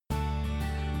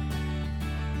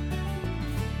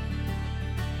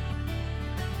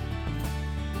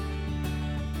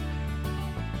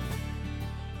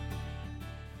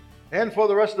And for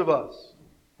the rest of us,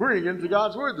 we're going to get into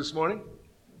God's Word this morning.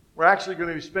 We're actually going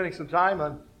to be spending some time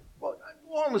on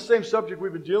the same subject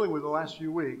we've been dealing with the last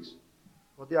few weeks.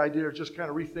 But the idea of just kind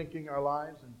of rethinking our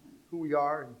lives and who we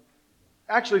are. And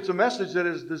actually, it's a message that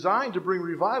is designed to bring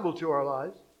revival to our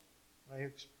lives. I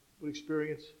will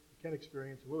experience, and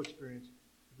will experience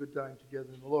a good time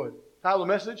together in the Lord. Title of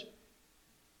the message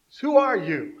is Who Are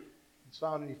You? It's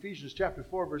found in Ephesians chapter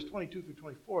 4, verse 22 through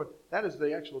 24. That is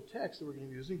the actual text that we're going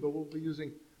to be using, but we'll be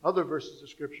using other verses of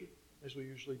Scripture, as we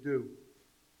usually do.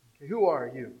 Okay, who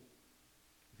are you?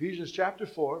 Ephesians chapter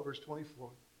 4, verse 24,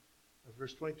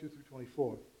 verse 22 through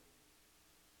 24.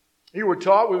 You were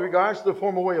taught with regards to the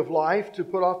former way of life to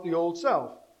put off the old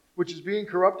self, which is being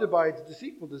corrupted by its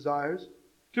deceitful desires,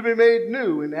 to be made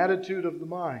new in attitude of the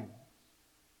mind,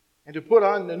 and to put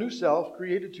on the new self,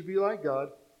 created to be like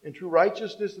God, in true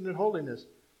righteousness and in holiness.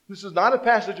 This is not a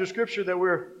passage of Scripture that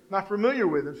we're not familiar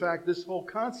with. In fact, this whole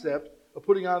concept of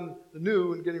putting on the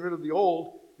new and getting rid of the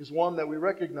old is one that we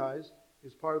recognize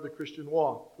is part of the Christian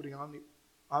walk, putting on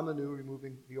the new,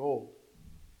 removing the old.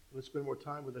 Let's spend more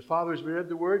time with it. Father, as we read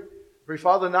the Word, pray,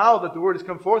 Father, now that the Word has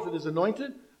come forth, it is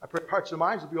anointed. I pray hearts and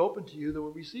minds will be open to you, that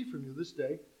we'll receive from you this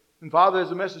day. And Father, as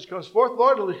the message comes forth,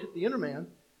 Lord, it'll hit the inner man.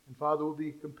 And Father, will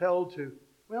be compelled to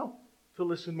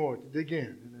listen more, to dig in.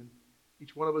 And then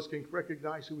each one of us can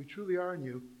recognize who we truly are in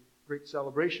you. Great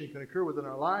celebration can occur within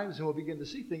our lives, and we'll begin to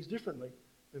see things differently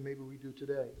than maybe we do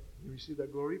today. You receive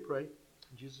that glory, pray.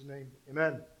 In Jesus' name,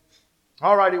 amen.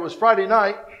 All right, it was Friday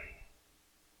night,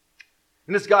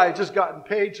 and this guy had just gotten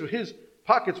paid, so his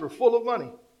pockets were full of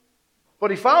money. But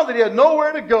he found that he had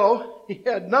nowhere to go. He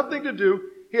had nothing to do.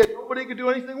 He had nobody he could do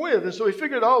anything with. And so he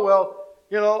figured,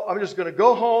 I'm just going to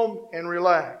go home and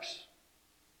relax.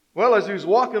 Well, as he was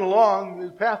walking along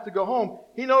the path to go home,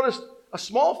 he noticed a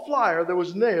small flyer that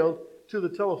was nailed to the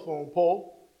telephone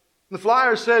pole. The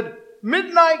flyer said,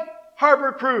 Midnight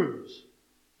Harbor Cruise.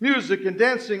 Music and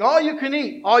dancing, all you can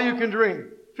eat, all you can drink.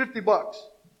 $50.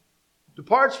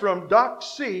 Departs from Dock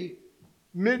C,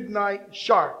 midnight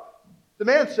sharp. The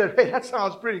man said, hey, that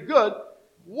sounds pretty good.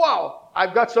 Wow,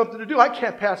 I've got something to do. I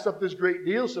can't pass up this great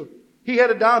deal. So he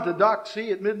headed down to Dock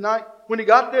C at midnight. When he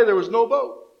got there was no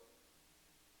boat.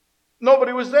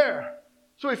 Nobody was there.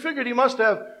 So he figured he must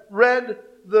have misread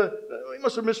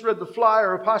the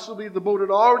flyer, or possibly the boat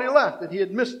had already left and he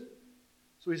had missed it.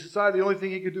 So he decided the only thing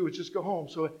he could do was just go home.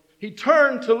 So he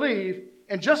turned to leave,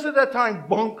 and just at that time,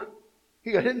 bunk,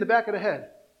 he got hit in the back of the head.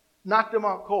 Knocked him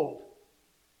out cold.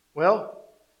 Well,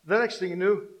 the next thing he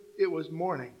knew, it was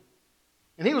morning.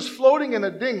 And he was floating in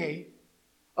a dinghy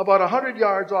about 100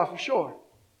 yards off of shore.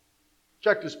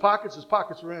 Checked his pockets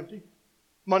were empty.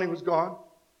 Money was gone.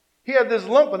 He had this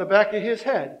lump in the back of his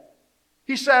head.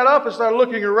 He sat up and started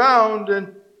looking around,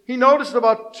 and he noticed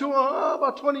about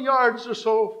 20 yards or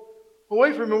so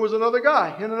away from him was another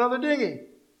guy in another dinghy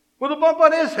with a bump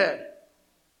on his head.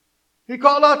 He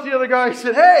called out to the other guy. He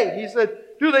said, hey,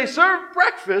 do they serve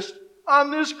breakfast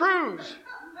on this cruise?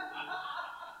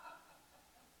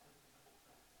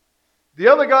 The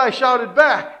other guy shouted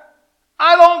back,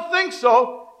 I don't think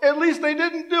so. At least they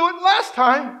didn't do it last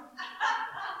time.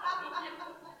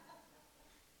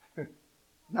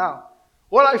 Now,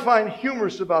 what I find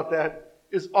humorous about that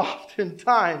is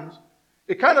oftentimes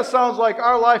it kind of sounds like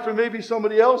our life or maybe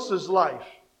somebody else's life.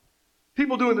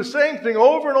 People doing the same thing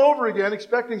over and over again,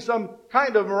 expecting some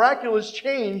kind of miraculous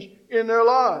change in their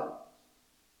lives.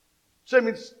 So it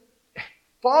means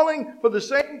falling for the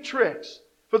same tricks,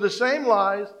 for the same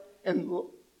lies, and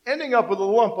ending up with a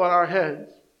lump on our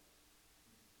heads.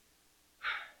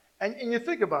 And you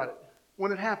think about it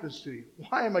when it happens to you.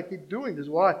 Why am I keep doing this?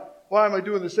 Why am I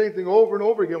doing the same thing over and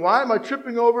over again? Why am I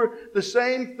tripping over the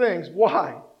same things?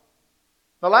 Why?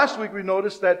 Now, last week we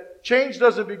noticed that change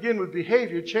doesn't begin with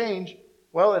behavior. Change,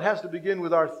 it has to begin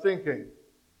with our thinking.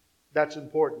 That's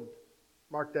important.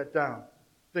 Mark that down.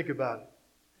 Think about it.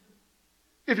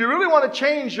 If you really want to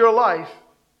change your life,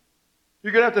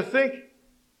 you're going to have to think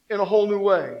in a whole new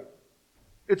way.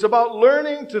 It's about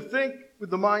learning to think with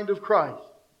the mind of Christ.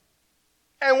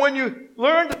 And when you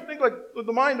learn to think with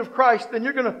the mind of Christ, then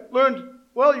you're going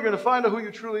to find out who you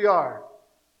truly are.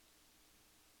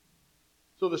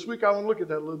 So this week I want to look at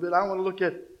that a little bit. I want to look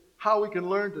at how we can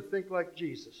learn to think like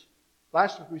Jesus.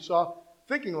 Last week we saw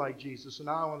thinking like Jesus, and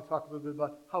now I want to talk a little bit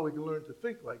about how we can learn to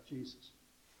think like Jesus.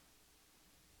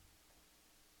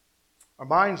 Our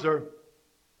minds are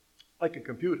like a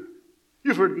computer.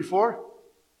 You've heard it before.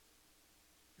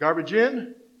 Garbage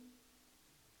in,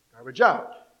 garbage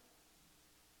out.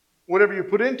 Whatever you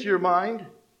put into your mind,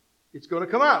 it's going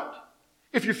to come out.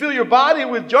 If you fill your body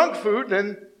with junk food,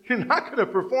 then you're not going to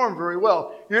perform very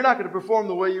well. You're not going to perform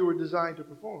the way you were designed to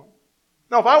perform.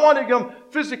 Now, if I want to become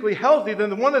physically healthy,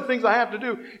 then one of the things I have to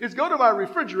do is go to my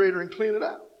refrigerator and clean it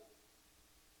out.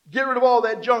 Get rid of all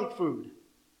that junk food.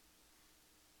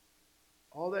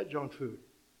 All that junk food.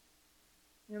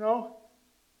 You know,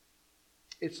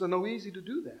 it's no easy to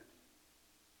do that.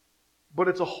 But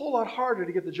it's a whole lot harder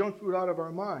to get the junk food out of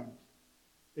our minds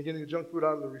than getting the junk food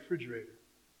out of the refrigerator.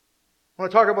 When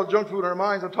I talk about junk food in our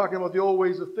minds, I'm talking about the old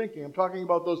ways of thinking. I'm talking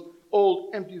about those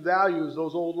old empty values,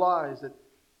 those old lies that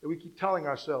we keep telling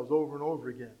ourselves over and over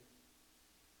again.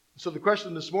 So the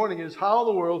question this morning is, how in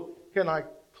the world can I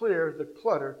clear the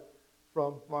clutter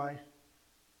from my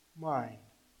mind?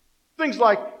 Things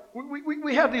like,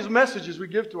 we have these messages we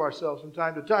give to ourselves from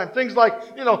time to time. Things like,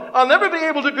 I'll never be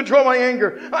able to control my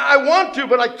anger. I want to,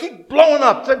 but I keep blowing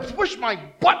up. I push my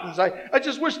buttons. I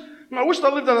just wish I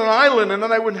lived on an island and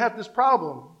then I wouldn't have this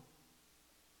problem.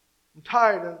 I'm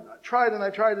tired and I tried and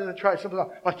I tried and I tried. Sometimes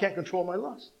I can't control my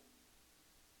lust.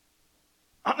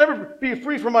 I'll never be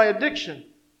free from my addiction.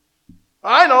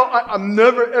 I know I'm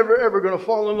never, ever, ever going to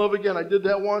fall in love again. I did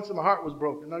that once and my heart was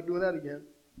broken. I'm not doing that again.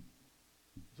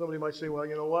 Somebody might say, well,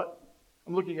 you know what?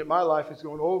 I'm looking at my life. It's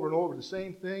going over and over the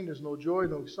same thing. There's no joy,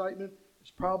 no excitement. There's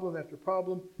problem after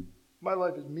problem. My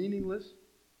life is meaningless.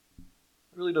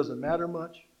 It really doesn't matter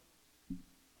much.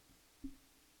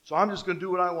 So I'm just going to do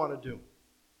what I want to do.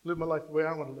 Live my life the way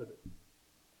I want to live it.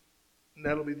 And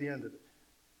that'll be the end of it.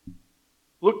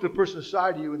 Look the person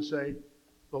beside you and say,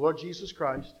 the Lord Jesus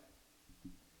Christ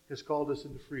has called us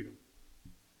into freedom.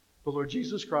 The Lord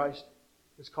Jesus Christ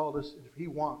has called us into He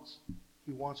wants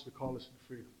to call us into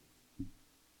freedom.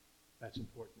 That's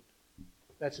important.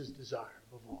 That's His desire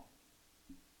above all.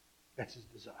 That's His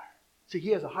desire. See, He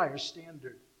has a higher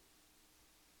standard.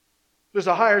 There's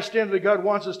a higher standard that God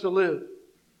wants us to live.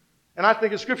 And I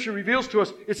think as Scripture reveals to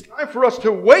us, it's time for us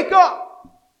to wake up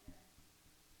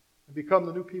and become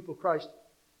the new people Christ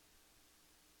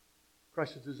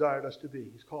has desired us to be.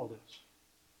 He's called us.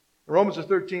 In Romans the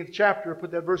 13th chapter, put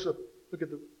that verse up. Look at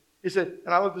he said,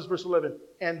 and I love this verse 11,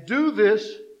 and do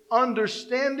this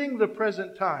understanding the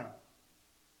present time.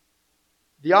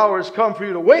 The hour has come for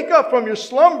you to wake up from your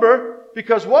slumber,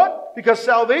 because what? Because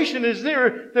salvation is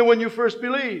nearer than when you first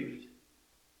believed.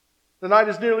 The night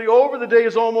is nearly over, the day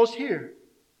is almost here.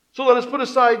 So let us put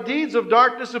aside deeds of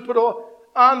darkness and put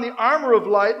on the armor of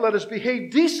light. Let us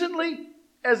behave decently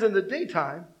as in the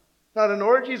daytime, not in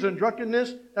orgies and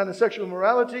drunkenness, not in sexual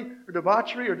immorality or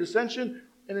debauchery or dissension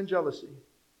and in jealousy.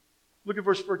 Look at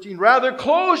verse 14. Rather,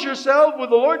 clothe yourself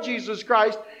with the Lord Jesus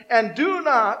Christ and do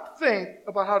not think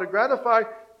about how to gratify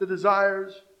the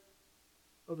desires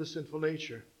of the sinful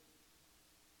nature.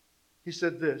 He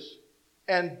said this,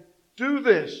 and do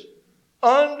this,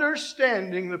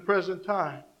 understanding the present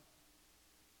time.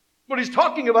 What he's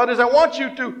talking about is I want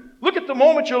you to look at the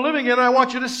moment you're living in and I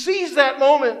want you to seize that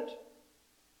moment.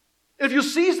 If you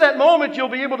seize that moment, you'll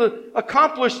be able to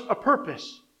accomplish a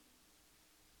purpose.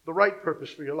 The right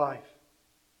purpose for your life.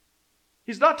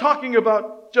 He's not talking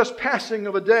about just passing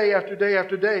of a day after day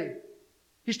after day.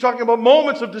 He's talking about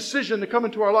moments of decision that come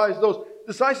into our lives. Those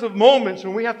decisive moments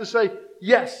when we have to say,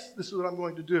 yes, this is what I'm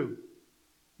going to do.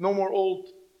 No more old.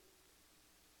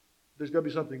 There's got to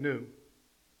be something new.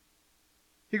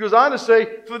 He goes on to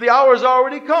say, for the hour has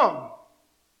already come.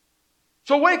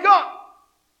 So wake up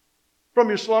from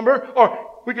your slumber.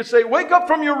 Or we could say, wake up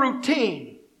from your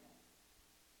routine.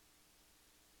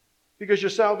 Because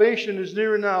your salvation is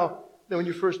nearer now than when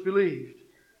you first believed.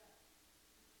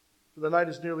 For the night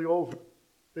is nearly over.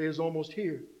 The day is almost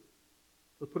here.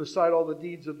 So put aside all the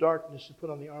deeds of darkness and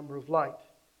put on the armor of light.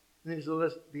 And then he says,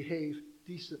 let's behave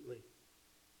decently.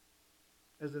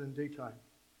 As in daytime.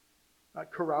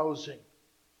 Not carousing.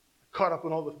 Caught up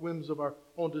in all the whims of our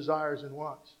own desires and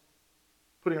wants.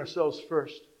 Putting ourselves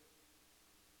first.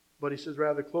 But he says,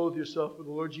 rather clothe yourself with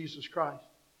the Lord Jesus Christ.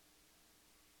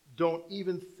 Don't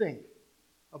even think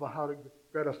about how to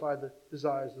gratify the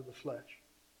desires of the flesh.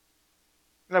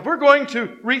 And if we're going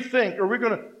to rethink, or we're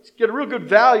going to get a real good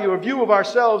value or view of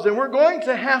ourselves, then we're going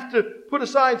to have to put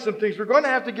aside some things. We're going to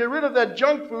have to get rid of that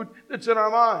junk food that's in our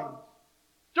minds.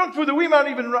 Junk food that we might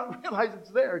even realize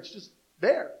it's there. It's just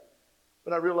there.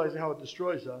 But not realizing how it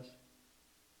destroys us.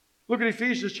 Look at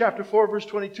Ephesians chapter 4, verse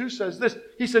 22 says this.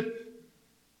 He said,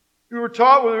 we were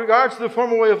taught with regards to the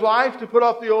former way of life to put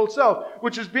off the old self,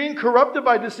 which is being corrupted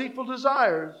by deceitful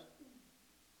desires,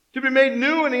 to be made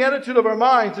new in the attitude of our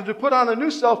minds, and to put on a new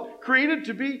self, created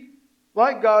to be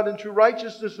like God in true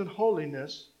righteousness and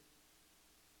holiness.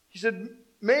 He said,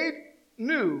 made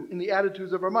new in the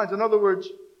attitudes of our minds. In other words,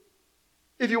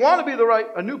 if you want to be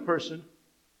a new person,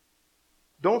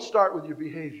 don't start with your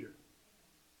behavior.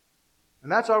 And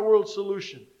that's our world's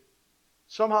solution.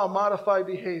 Somehow modify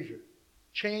behavior.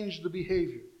 Change the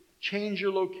behavior. Change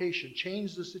your location.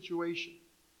 Change the situation.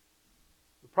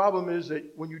 The problem is that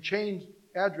when you change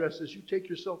addresses, you take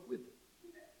yourself with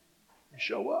you. You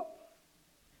show up.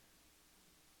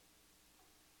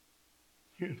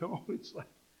 You know, it's like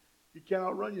you can't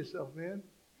outrun yourself, man.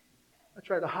 I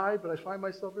try to hide, but I find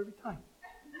myself every time.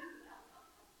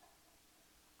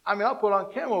 I mean, I'll put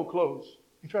on camo clothes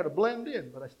and try to blend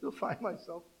in, but I still find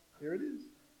myself, there it is.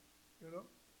 You know?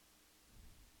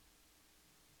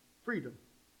 Freedom.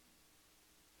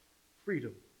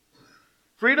 Freedom.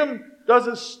 Freedom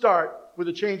doesn't start with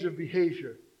a change of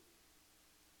behavior.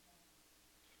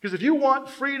 Because if you want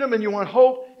freedom and you want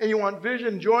hope and you want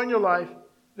vision, joy in your life,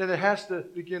 then it has to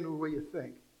begin with the way you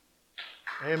think.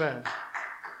 Amen.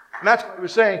 And that's what he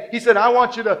was saying. He said, I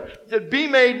want you to be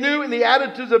made new in the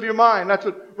attitudes of your mind. That's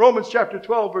what Romans chapter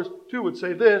 12, verse 2 would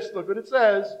say this. Look what it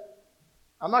says.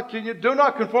 I'm not kidding you. Do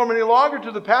not conform any longer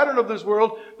to the pattern of this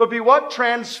world, but be what?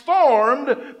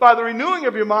 Transformed by the renewing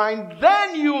of your mind.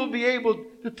 Then you will be able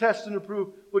to test and approve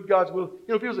what God's will.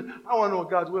 You know, people say, I want to know what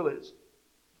God's will is.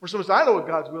 Or someone says, I know what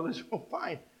God's will is. Oh,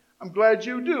 fine. I'm glad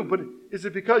you do. But is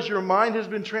it because your mind has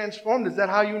been transformed? Is that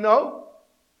how you know?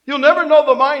 You'll never know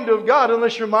the mind of God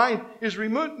unless your mind is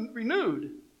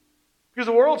renewed. Because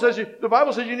the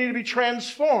Bible says you need to be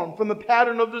transformed from the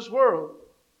pattern of this world.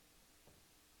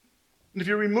 And if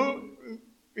you renew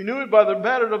it by the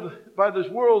pattern by this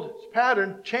world's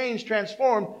pattern, change,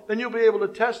 transform, then you'll be able to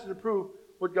test and approve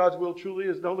what God's will truly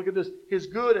is. Now look at this. His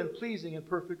good and pleasing and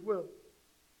perfect will.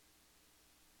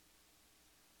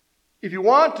 If you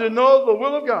want to know the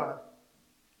will of God,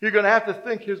 you're going to have to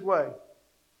think His way.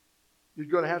 You're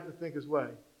going to have to think His way.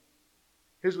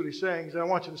 Here's what He's saying. He said, I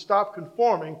want you to stop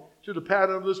conforming to the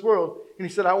pattern of this world. And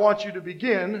He said, I want you to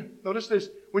begin. Notice this.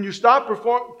 When you stop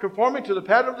conforming to the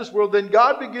pattern of this world, then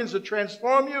God begins to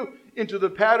transform you into the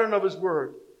pattern of His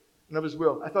Word and of His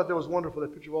will. I thought that was wonderful,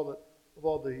 that picture of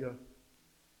all the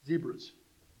zebras.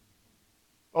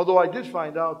 Although I did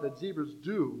find out that zebras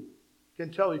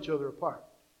can tell each other apart.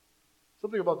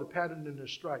 Something about the pattern in their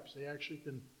stripes. They actually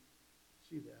can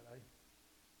see that.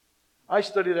 I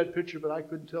studied that picture, but I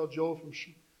couldn't tell Joe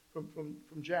from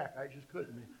Jack. I just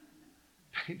couldn't.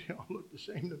 They all look the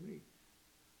same to me.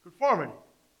 Conformity.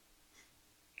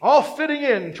 All fitting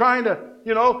in, trying to,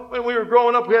 when we were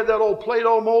growing up, we had that old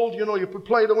Play-Doh mold. You put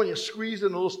Play-Doh and you squeeze it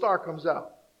and a little star comes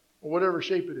out. Or whatever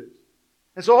shape it is.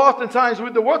 And so oftentimes,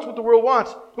 that's what the world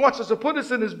wants. It wants us to put us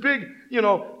in this big,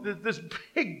 this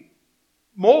big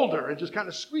molder and just kind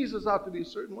of squeeze us out to be a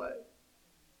certain way.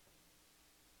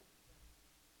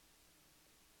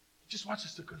 He just wants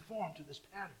us to conform to this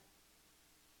pattern,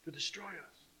 to destroy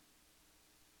us.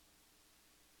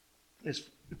 It's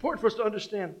important for us to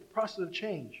understand the process of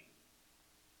change.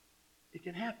 It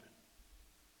can happen.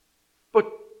 But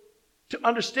to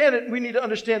understand it, we need to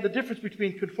understand the difference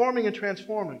between conforming and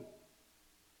transforming.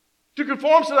 To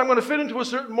conform says I'm going to fit into a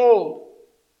certain mold.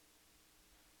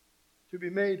 To be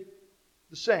made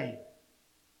the same.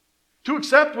 To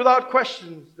accept without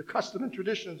questions the custom and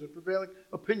traditions and prevailing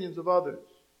opinions of others.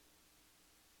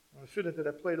 I want to fit into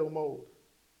that Play-Doh mold.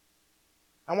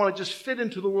 I want to just fit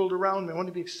into the world around me. I want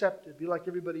to be accepted, be like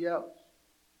everybody else.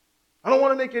 I don't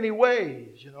want to make any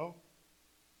waves, I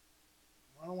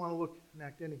don't want to look and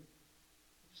act any.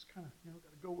 Just kind of,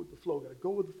 got to go with the flow. Got to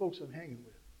go with the folks I'm hanging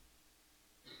with.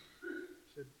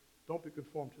 He said, don't be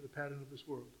conformed to the pattern of this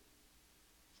world.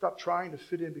 Stop trying to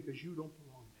fit in because you don't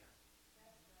belong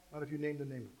there. Not if you name the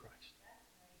name of Christ.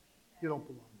 You don't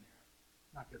belong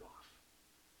there. Knock it off.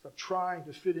 Stop trying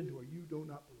to fit into where you do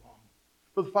not belong.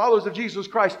 For the followers of Jesus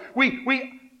Christ,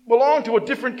 we belong to a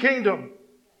different kingdom.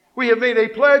 We have made a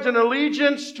pledge and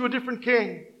allegiance to a different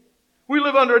king. We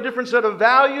live under a different set of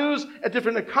values, a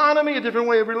different economy, a different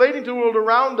way of relating to the world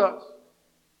around us.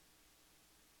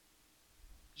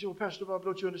 You say, well, Pastor Bob,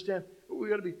 don't you understand? We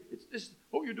got to be.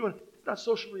 What you're doing. It's not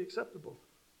socially acceptable.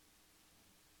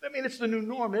 It's the new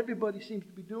norm. Everybody seems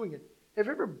to be doing it. Have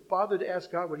you ever bothered to ask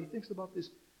God what He thinks about this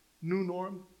new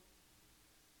norm?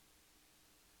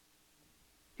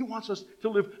 He wants us to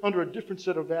live under a different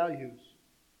set of values.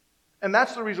 And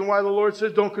that's the reason why the Lord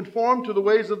says, don't conform to the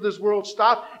ways of this world.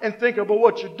 Stop and think about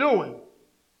what you're doing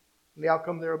and the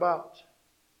outcome thereabout.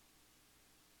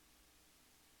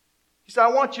 He said,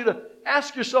 I want you to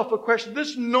ask yourself a question.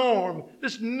 This norm,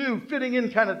 this new fitting in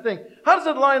kind of thing, how does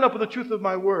it line up with the truth of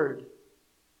my word?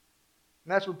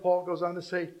 And that's when Paul goes on to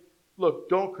say, look,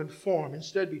 don't conform.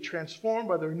 Instead, be transformed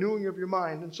by the renewing of your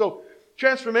mind. And so,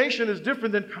 transformation is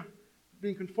different than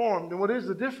being conformed. And what is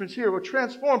the difference here?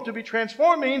 Well, to be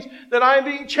transformed means that I am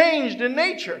being changed in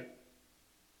nature. Praise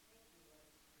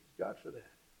God for that.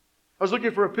 I was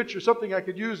looking for a picture, something I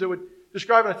could use that would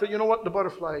describing it, I thought, you know what? The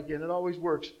butterfly again. It always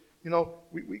works.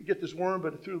 We get this worm,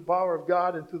 but through the power of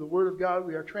God and through the Word of God,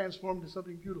 we are transformed into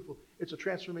something beautiful. It's a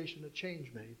transformation, a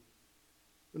change made.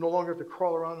 We no longer have to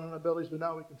crawl around on our bellies, but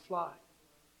now we can fly.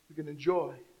 We can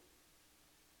enjoy.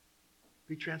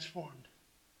 Be transformed.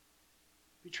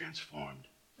 Be transformed.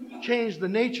 Change the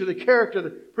nature, the character, the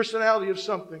personality of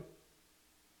something.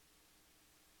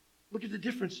 Look at the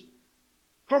difference.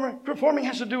 Performing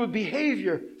has to do with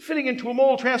behavior. Fitting into a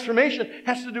mold. Transformation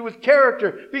has to do with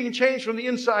character, being changed from the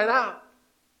inside out.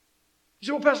 You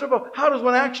say, well, Pastor Bob, how does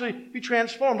one actually be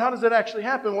transformed? How does that actually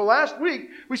happen? Well, last week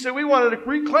we said we wanted to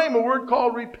reclaim a word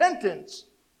called repentance.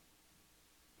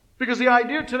 Because the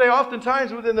idea today,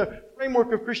 oftentimes within the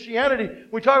framework of Christianity, when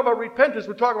we talk about repentance,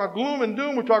 we're talking about gloom and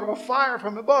doom, we're talking about fire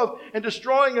from above and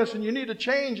destroying us, and you need to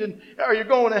change, and are you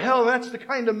going to hell? And that's the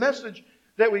kind of message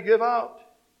that we give out.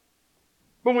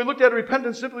 But when we looked at it,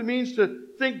 repentance simply means to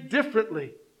think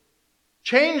differently.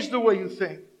 Change the way you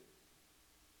think.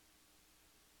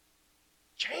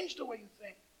 Change the way you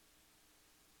think.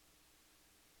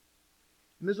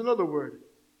 And there's another word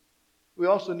we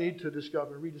also need to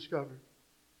rediscover.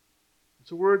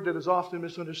 It's a word that is often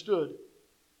misunderstood.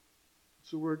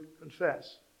 It's the word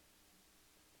confess.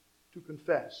 To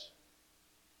confess.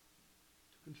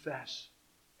 To confess.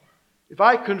 If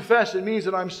I confess, it means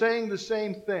that I'm saying the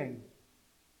same thing.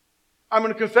 I'm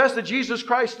going to confess that Jesus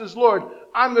Christ is Lord.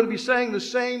 I'm going to be saying the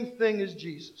same thing as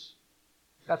Jesus.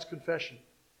 That's confession.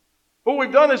 What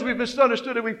we've done is we've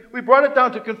misunderstood it. We brought it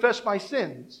down to confess my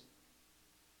sins.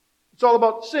 It's all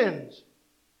about sins.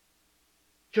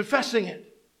 Confessing it.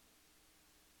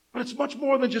 But it's much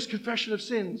more than just confession of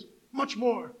sins. Much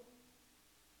more.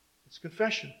 It's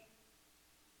confession.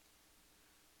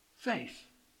 Faith.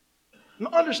 Now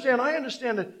I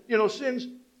understand that, sins,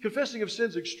 confessing of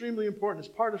sins is extremely important.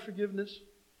 It's part of forgiveness.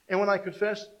 And when I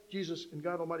confess, Jesus and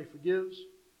God Almighty forgives.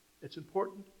 It's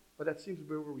important, but that seems to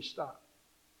be where we stop.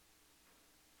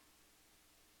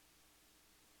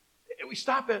 We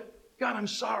stop at, God, I'm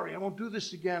sorry. I won't do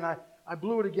this again. I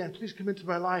blew it again. Please come into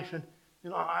my life. And,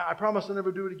 I promise I'll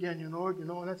never do it again, Lord.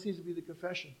 And that seems to be the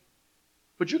confession.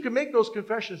 But you can make those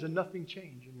confessions and nothing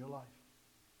change in your life.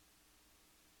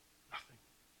 Nothing.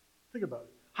 Think about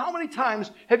it. How many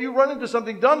times have you run into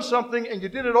something, done something, and you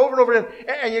did it over and over again,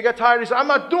 and you got tired and you said, I'm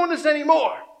not doing this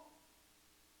anymore.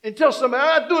 And tell somebody,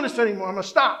 I'm not doing this anymore. I'm going to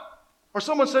stop. Or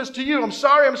someone says to you, I'm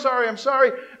sorry.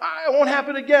 It won't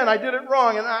happen again. I did it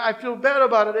wrong, and I feel bad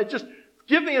about it. Just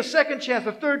give me a second chance,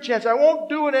 a third chance. I won't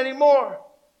do it anymore.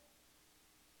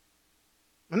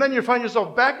 And then you find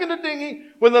yourself back in the dinghy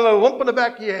with a lump in the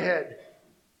back of your head.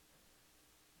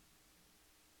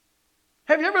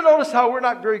 Have you ever noticed how we're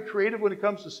not very creative when it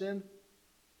comes to sin?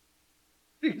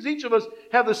 Because each of us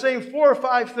have the same 4 or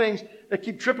 5 things that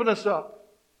keep tripping us up.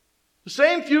 The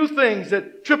same few things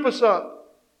that trip us up.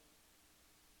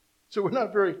 So we're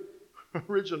not very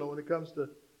original when it comes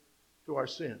to our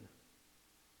sin.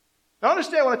 Now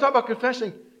understand, when I talk about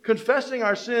confessing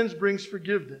our sins brings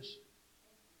forgiveness.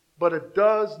 But it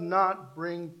does not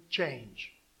bring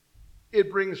change.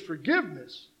 It brings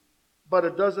forgiveness, but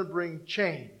it doesn't bring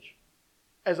change.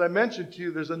 As I mentioned to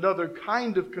you, there's another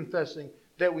kind of confessing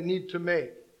that we need to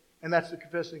make, and that's the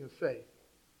confessing of faith.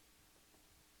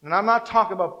 And I'm not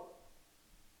talking about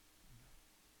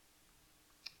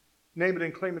name it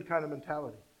and claim it kind of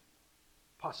mentality,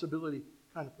 possibility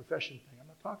kind of profession thing. I'm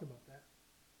not talking about that.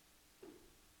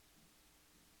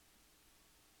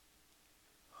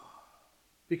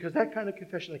 Because that kind of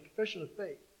confession, the confession of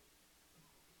faith,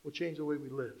 will change the way we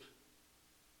live.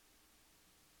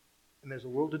 And there's a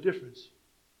world of difference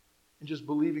in just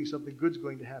believing something good's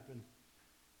going to happen,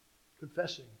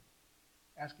 confessing,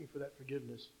 asking for that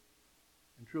forgiveness,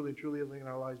 and truly letting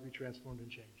our lives be transformed and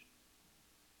changed.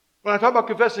 When I talk about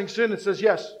confessing sin, it says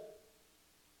yes.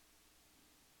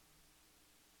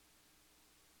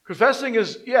 Confessing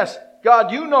is, yes,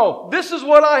 God, you know, this is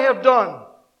what I have done.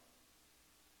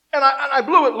 And I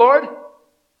blew it, Lord.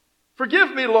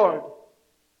 Forgive me, Lord.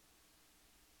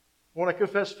 When I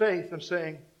confess faith, I'm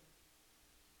saying,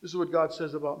 this is what God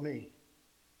says about me.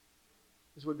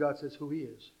 This is what God says who He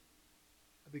is.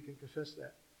 I can confess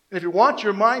that. And if you want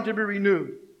your mind to be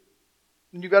renewed,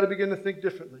 then you've got to begin to think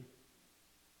differently.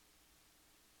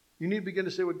 You need to begin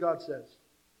to say what God says.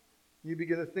 You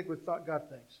begin to think what God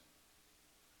thinks.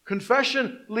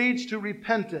 Confession leads to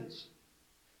repentance.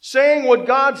 Saying what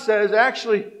God says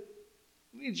actually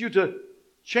leads you to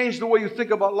change the way you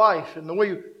think about life and the way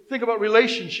you think about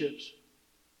relationships.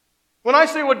 When I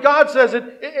say what God says,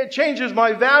 it changes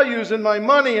my values and my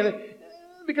money, and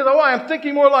because I'm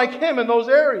thinking more like Him in those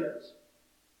areas.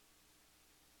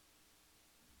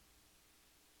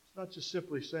 It's not just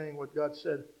simply saying what God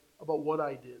said about what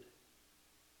I did.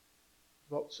 It's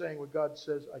about saying what God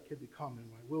says I can become and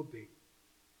I will be.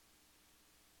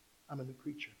 I'm a new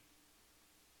creature.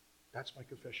 That's my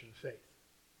confession of faith.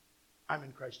 I'm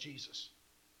in Christ Jesus.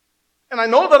 And I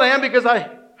know that I am because I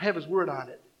have His Word on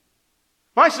it.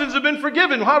 My sins have been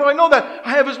forgiven. How do I know that?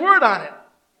 I have His Word on it.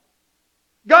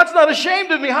 God's not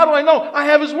ashamed of me. How do I know? I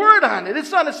have His Word on it. His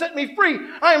Son has set me free.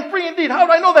 I am free indeed. How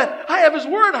do I know that? I have His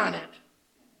Word on it.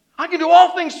 I can do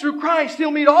all things through Christ.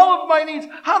 He'll meet all of my needs.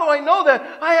 How do I know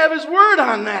that? I have His Word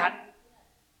on that.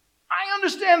 I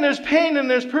understand there's pain and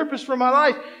there's purpose for my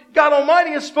life. God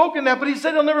Almighty has spoken that, but He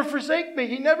said He'll never forsake me.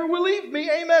 He never will leave me.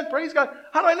 Amen. Praise God.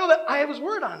 How do I know that? I have His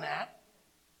Word on that.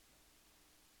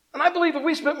 And I believe if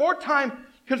we spent more time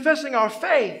confessing our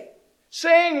faith,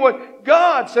 saying what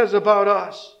God says about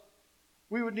us,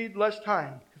 we would need less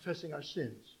time confessing our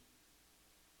sins.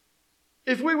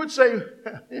 If we would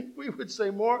say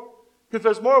more,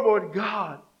 confess more about what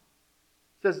God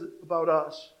says about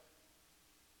us,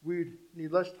 we'd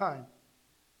need less time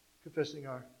confessing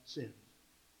our sins.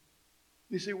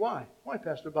 You see why? Why,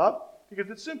 Pastor Bob? Because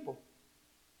it's simple.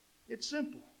 It's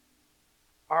simple.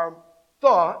 Our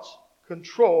thoughts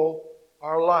control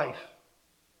our life.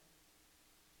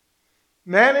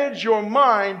 Manage your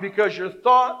mind because your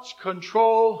thoughts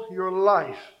control your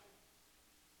life.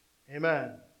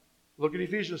 Amen. Look at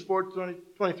Ephesians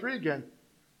 4:23 again.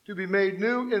 To be made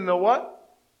new in the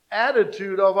what?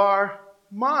 Attitude of our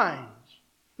minds.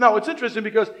 Now, it's interesting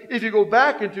because if you go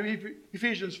back into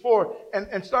Ephesians 4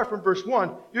 and start from verse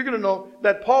 1, you're going to know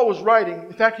that Paul was writing.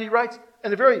 In fact, he writes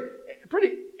in a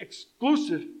pretty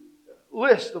exclusive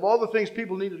list of all the things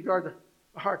people need to guard their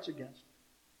hearts against.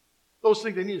 Those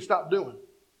things they need to stop doing.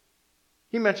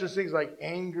 He mentions things like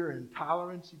anger and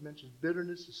intolerance. He mentions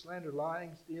bitterness, slander,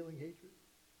 lying, stealing, hatred.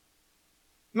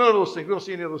 None of those things. We don't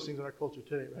see any of those things in our culture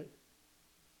today, right?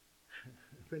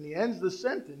 When he ends the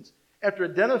sentence, after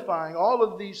identifying all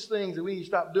of these things that we need to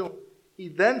stop doing, he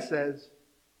then says,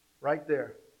 right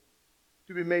there,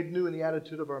 to be made new in the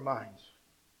attitude of our minds.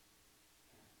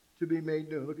 To be made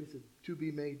new. Look at it, to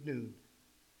be made new.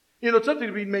 You know, something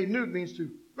to be made new means to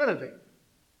renovate.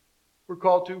 We're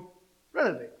called to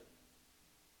renovate.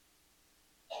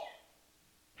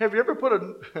 Have you ever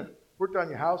worked on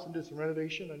your house and did some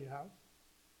renovation on your house?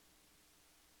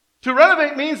 To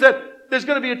renovate means that there's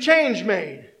going to be a change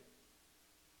made.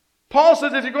 Paul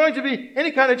says if you're going to be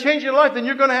any kind of change in your life, then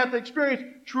you're going to have to experience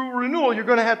true renewal. You're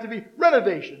going to have to be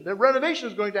renovation. That renovation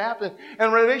is going to happen,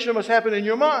 and renovation must happen in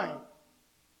your mind.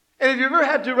 And if you've ever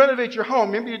had to renovate your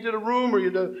home, maybe you did a room or you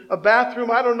did a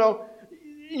bathroom, I don't know,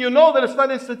 you know that it's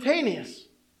not instantaneous.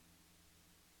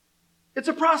 It's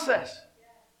a process.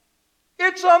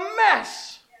 It's a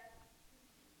mess.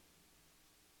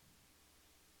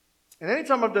 And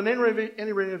anytime I've done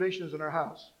any renovations in our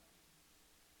house,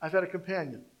 I've had a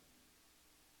companion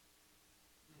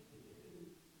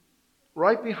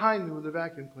right behind me with a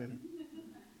vacuum cleaner.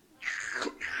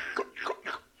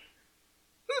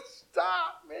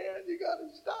 Stop, man. You got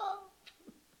to stop.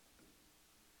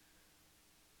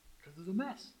 Because it's a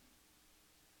mess.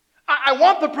 I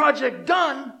want the project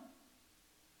done.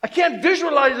 I can't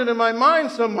visualize it in my mind,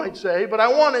 some might say, but I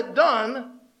want it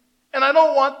done, and I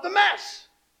don't want the mess.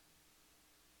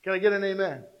 Can I get an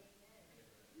amen?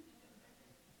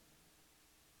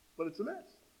 But it's a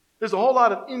mess. There's a whole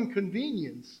lot of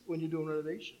inconvenience when you're doing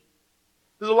renovation.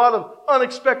 There's a lot of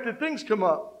unexpected things come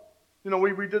up. You know,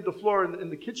 we redid the floor in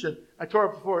the kitchen. I tore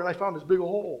up the floor and I found this big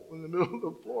hole in the middle of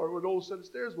the floor where the old set of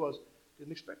stairs was.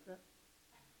 Didn't expect that.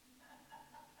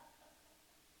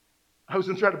 I was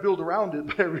going to try to build around it,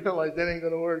 but I realized that ain't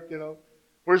going to work, you know.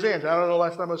 Where's Aunt? I don't know.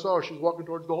 Last time I saw her, she was walking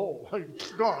towards the hole.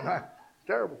 She's gone.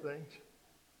 Terrible things.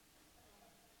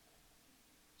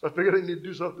 So I figured I need to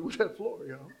do something with that floor,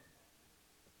 you know.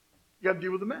 You got to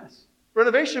deal with the mess.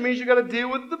 Renovation means you got to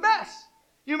deal with the mess.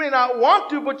 You may not want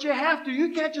to, but you have to.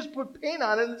 You can't just put paint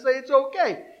on it and say it's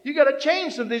okay. You got to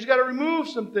change some things. You got to remove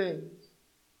some things.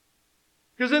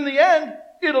 Because in the end,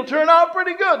 it'll turn out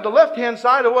pretty good. The left-hand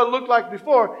side of what it looked like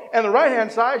before, and the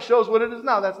right-hand side shows what it is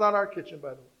now. That's not our kitchen, by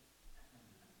the way.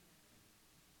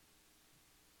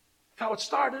 That's how it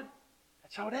started.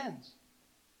 That's how it ends.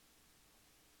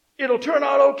 It'll turn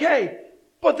out okay,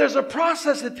 but there's a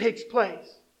process that takes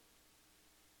place.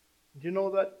 Do you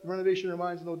know that renovation in your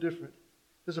mind is no different?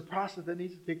 There's a process that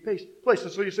needs to take place.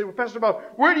 And so you say, well, Pastor Bob,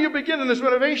 where do you begin in this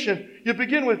renovation? You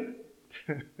begin with,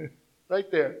 right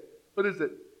there. What is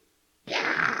it?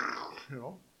 You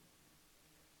know,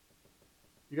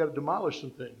 you got to demolish some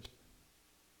things.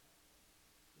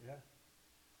 Yeah.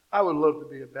 I would love to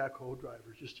be a backhoe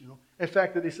driver, just, you know. In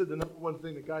fact, they said the number one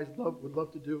thing that guys would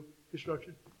love to do,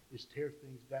 construction, is tear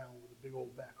things down with a big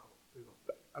old backhoe.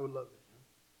 I would love that.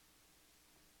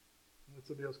 Let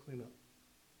somebody else clean up.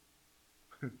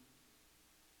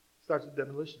 Starts with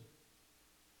demolition.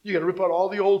 You got to rip out all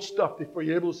the old stuff before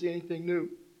you're able to see anything new.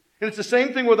 And it's the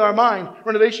same thing with our mind.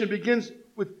 Renovation begins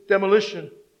with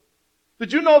demolition.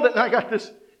 Did you know that, and I got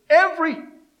this, every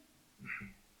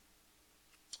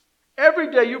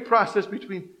day you process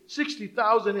between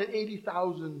 60,000 and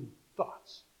 80,000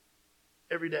 thoughts.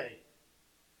 Every day.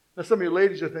 Now some of you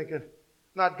ladies are thinking,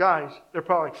 not guys, they're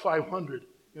probably like 500,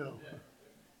 you know. Yeah.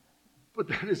 But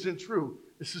that isn't true.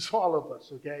 This is all of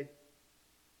us, okay?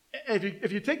 And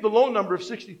if you take the low number of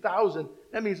 60,000,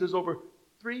 that means there's over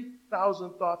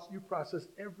 3,000 thoughts you process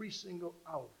every single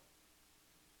hour.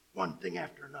 One thing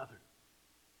after another.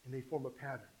 And they form a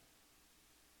pattern.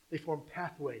 They form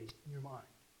pathways in your mind.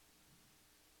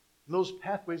 And those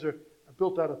pathways are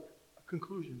built out of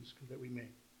conclusions that we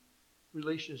make.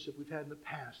 Relationships we've had in the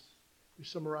past. We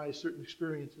summarize certain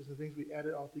experiences and things, we add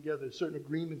it all together. Certain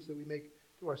agreements that we make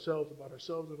to ourselves and about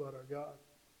our God.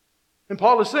 And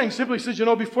Paul is saying, simply says,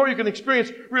 before you can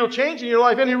experience real change in your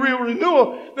life, any real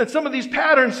renewal, then some of these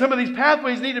patterns, some of these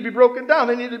pathways need to be broken down.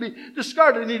 They need to be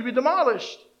discarded. They need to be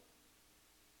demolished.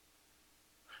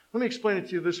 Let me explain it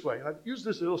to you this way. I've used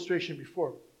this illustration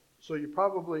before, so you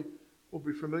probably will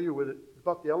be familiar with it.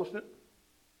 About the elephant.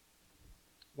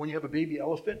 When you have a baby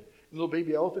elephant, and the little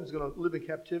baby elephant is going to live in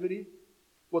captivity,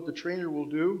 what the trainer will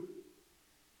do,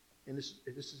 and this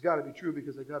has got to be true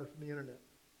because I got it from the internet.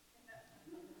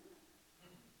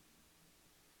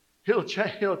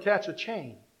 He'll attach a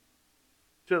chain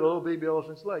to the little baby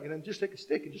elephant's leg and then just take a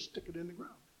stick and just stick it in the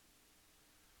ground.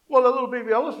 Well, the little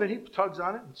baby elephant, he tugs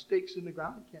on it and stakes in the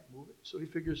ground. He can't move it. So he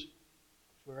figures,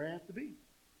 that's where I have to be.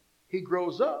 He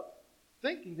grows up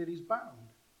thinking that he's bound.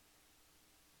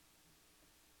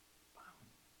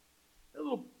 That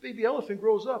little baby elephant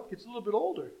grows up, gets a little bit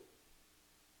older.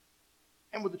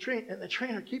 And the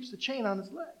trainer keeps the chain on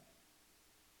his leg.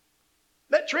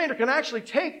 That trainer can actually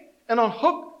take and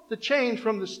unhook the chain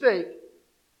from the stake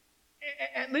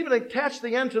and even attach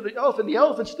the end to the elephant. The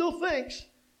elephant still thinks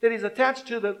that he's attached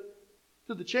to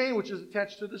the chain, which is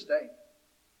attached to the stake.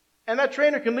 And that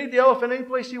trainer can lead the elephant any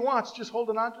place he wants, just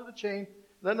holding on to the chain,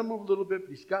 letting him move a little bit,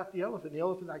 but he's got the elephant. The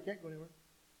elephant, I can't go anywhere.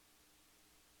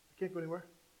 I can't go anywhere.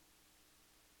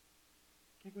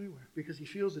 I can't go anywhere because he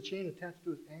feels the chain attached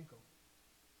to his ankle.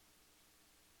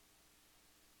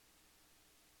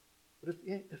 But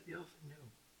if the elephant knew,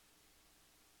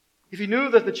 if he knew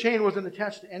that the chain wasn't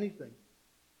attached to anything,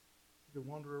 he could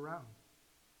wander around.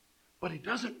 But he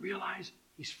doesn't realize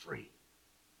he's free.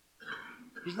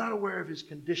 He's not aware of his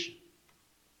condition.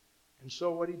 And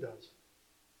so what he does,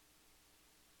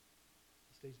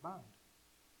 he stays bound.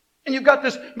 And you've got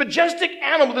this majestic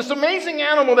animal, this amazing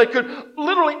animal that could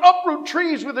literally uproot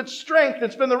trees with its strength.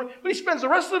 But he spends the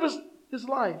rest of his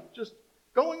life just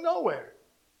going nowhere.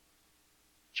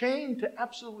 Chained to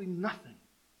absolutely nothing.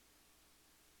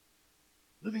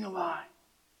 Living a lie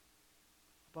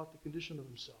about the condition of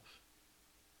himself.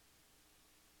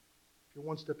 If you're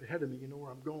one step ahead of me, you know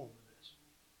where I'm going with this.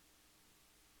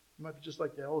 You might be just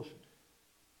like the elephant.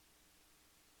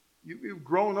 You've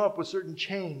grown up with certain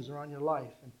chains around your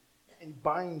life, and it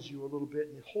binds you a little bit,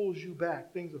 and it holds you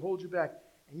back, things that hold you back,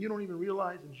 and you don't even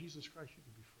realize in Jesus Christ you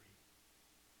can be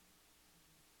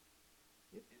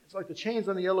free. It's like the chains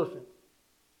on the elephant.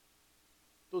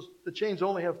 The chains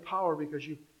only have power because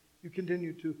you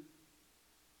continue to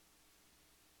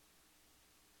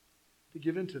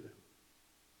give in to them.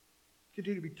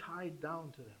 Continue to be tied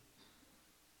down to them.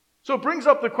 So it brings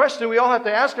up the question we all have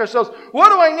to ask ourselves, what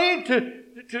do I need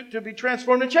to be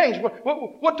transformed and changed?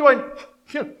 What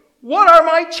are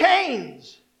my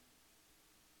chains?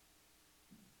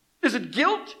 Is it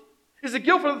guilt? Is it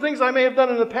guilt for the things I may have done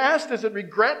in the past? Is it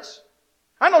regrets?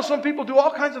 I know some people do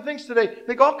all kinds of things today,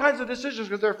 make all kinds of decisions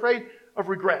because they're afraid of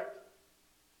regret.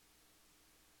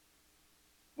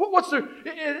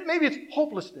 Maybe it's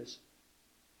hopelessness.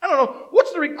 I don't know.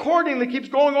 What's the recording that keeps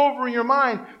going over in your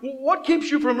mind? What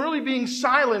keeps you from really being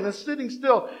silent and sitting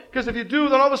still? Because if you do,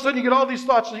 then all of a sudden you get all these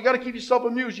thoughts. So you got to keep yourself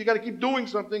amused. You got to keep doing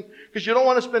something because you don't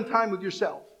want to spend time with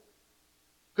yourself.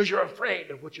 Because you're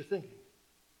afraid of what you're thinking.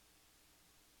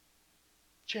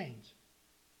 Chains.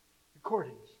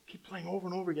 Recordings. Keep playing over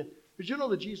and over again. Did you know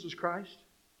that Jesus Christ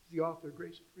is the author of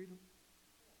grace and freedom?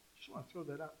 I just want to throw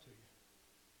that out to you.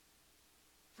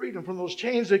 Freedom from those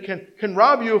chains that can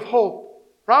rob you of hope,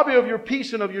 rob you of your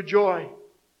peace and of your joy,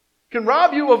 can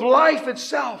rob you of life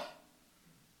itself.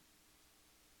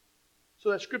 So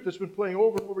that script that's been playing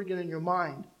over and over again in your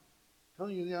mind,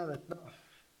 telling you now that's enough.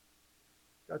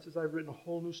 God says, I've written a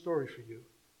whole new story for you.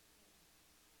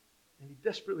 And He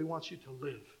desperately wants you to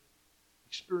live,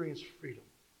 experience freedom,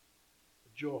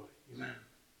 joy. Amen.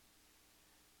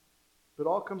 But it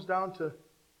all comes down to,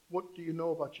 what do you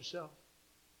know about yourself?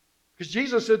 Because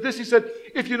Jesus said this, He said,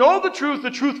 if you know the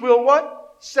truth will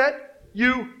what? Set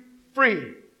you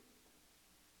free.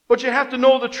 But you have to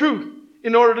know the truth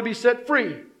in order to be set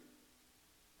free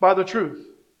by the truth.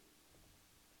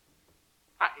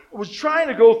 I was trying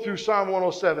to go through Psalm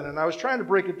 107, and I was trying to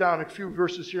break it down a few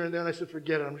verses here and there, and I said,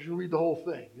 forget it, I'm just going to read the whole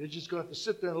thing. You're just going to have to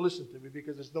sit there and listen to me,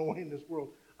 because there's no way in this world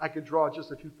I could draw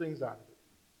just a few things out of it.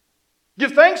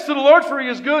 Give thanks to the Lord, for He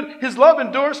is good. His love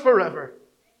endures forever.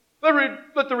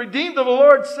 Let the redeemed of the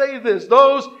Lord say this.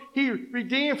 Those He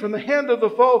redeemed from the hand of the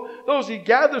foe. Those He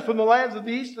gathered from the lands of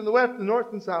the east and the west, the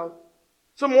north and south.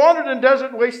 Some wandered in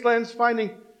desert wastelands,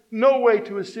 finding no way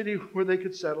to a city where they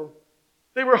could settle.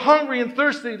 They were hungry and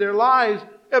thirsty. Their lives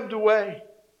ebbed away.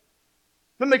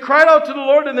 Then they cried out to the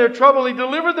Lord in their trouble. He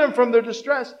delivered them from their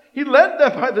distress. He led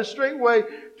them by the straight way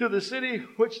to the city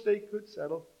which they could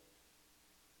settle.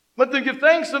 Let them give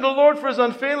thanks to the Lord for His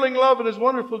unfailing love and His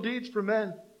wonderful deeds for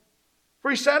men. For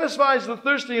He satisfies the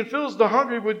thirsty and fills the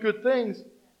hungry with good things.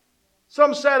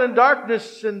 Some sat in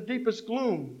darkness and deepest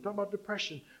gloom. Talking about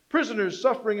depression. Prisoners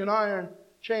suffering in iron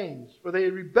chains. For they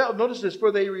rebelled. Notice this.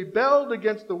 For they rebelled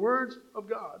against the words of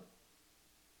God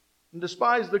and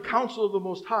despised the counsel of the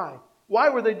Most High. Why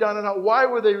were they down and out? Why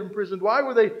were they imprisoned? Why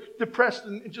were they depressed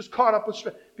and just caught up with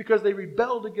stress? Because they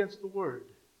rebelled against the word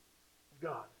of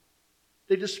God.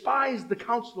 They despised the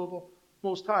counsel of the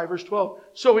Most High. Verse 12.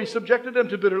 So He subjected them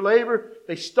to bitter labor.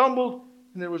 They stumbled,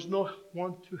 and there was no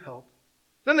one to help.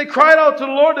 Then they cried out to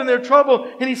the Lord in their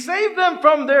trouble, and He saved them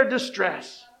from their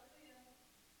distress.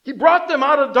 He brought them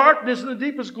out of darkness and the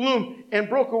deepest gloom and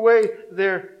broke away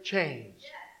their chains.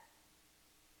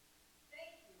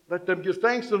 Let them give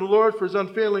thanks to the Lord for His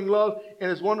unfailing love and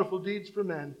His wonderful deeds for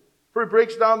men. For He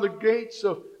breaks down the gates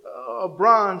of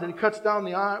bronze, and He cuts down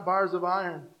the bars of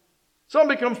iron. Some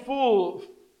became fools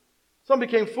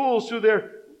through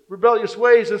their rebellious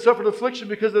ways and suffered affliction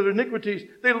because of their iniquities.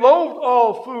 They loathed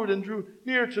all food and drew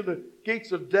near to the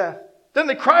gates of death. Then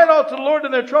they cried out to the Lord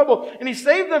in their trouble, and He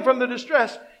saved them from their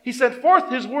distress. He sent forth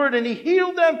His word, and He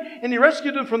healed them, and He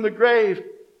rescued them from the grave.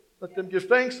 Let them give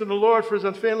thanks to the Lord for His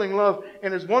unfailing love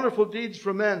and His wonderful deeds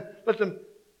for men. Let them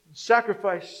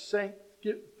sacrifice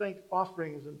thank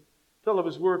offerings and tell of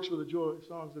His works with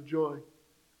songs of joy.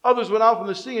 Others went out from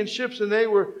the sea in ships, and they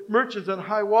were merchants on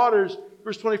high waters.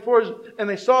 Verse 24, and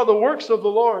they saw the works of the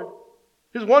Lord,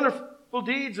 His wonderful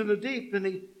deeds in the deep.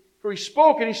 For He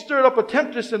spoke, and He stirred up a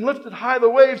tempest and lifted high the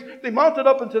waves. They mounted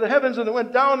up into the heavens, and they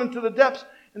went down into the depths.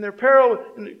 And their peril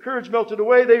and their courage melted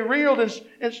away. They reeled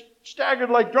and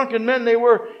staggered like drunken men. They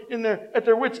were at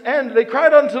their wits' end. They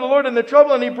cried unto the Lord in their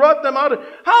trouble, and He brought them out.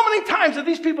 How many times did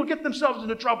these people get themselves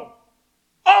into trouble?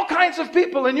 All kinds of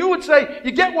people. And you would say,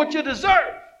 you get what you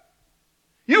deserve.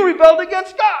 You rebelled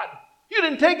against God. You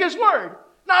didn't take His word.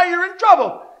 Now you're in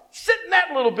trouble. Sit in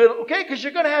that a little bit, okay? Because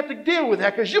you're going to have to deal with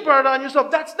that, because you brought it on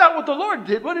yourself. That's not what the Lord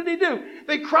did. What did He do?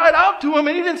 They cried out to Him,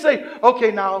 and He didn't say,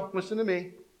 okay, now listen to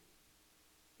me.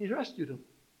 He rescued them.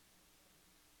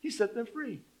 He set them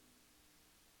free.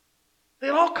 They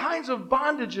had all kinds of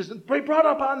bondages, and they brought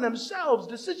up on themselves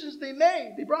decisions they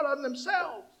made. They brought on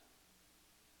themselves.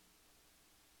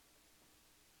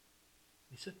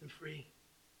 He set them free.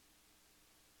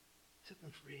 He set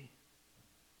them free.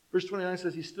 Verse 29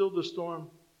 says, He stilled the storm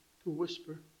to a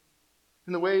whisper.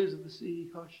 And the waves of the sea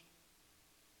He hushed.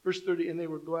 Verse 30, and they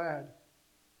were glad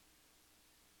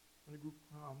when it grew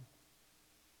calm.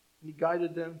 And He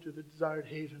guided them to the desired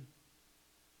haven.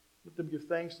 Let them give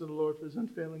thanks to the Lord for His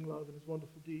unfailing love and His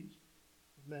wonderful deeds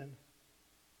of men.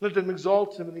 Let them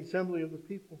exalt Him in the assembly of the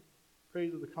people.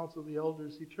 Praise of the council of the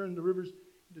elders. He turned the rivers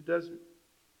into desert,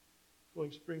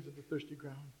 flowing springs into thirsty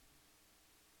ground.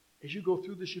 As you go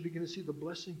through this, you begin to see the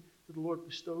blessing that the Lord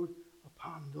bestowed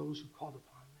upon those who called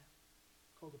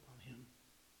upon Him.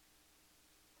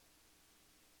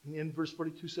 And in verse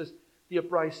 42 says, the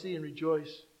upright see and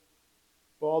rejoice,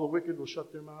 but all the wicked will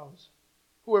shut their mouths.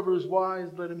 Whoever is wise,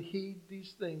 let him heed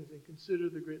these things and consider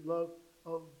the great love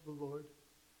of the Lord.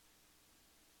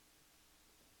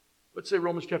 Let's say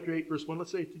Romans chapter 8, verse 1.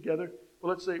 Let's say it together.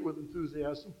 Well, let's say it with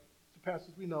enthusiasm. It's a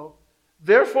passage we know.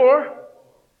 Therefore,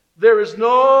 there is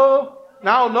now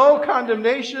no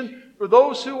condemnation for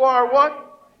those who are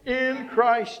what? In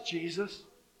Christ Jesus.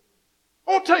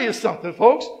 I'll tell you something,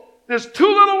 folks. There's two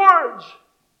little words.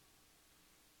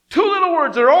 Two little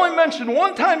words that are only mentioned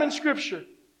one time in Scripture.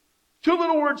 Two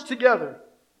little words together.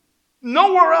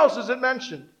 Nowhere else is it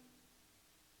mentioned.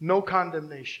 No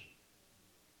condemnation.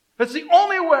 That's the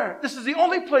only where. This is the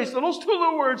only place that those two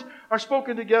little words are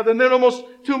spoken together. And they're the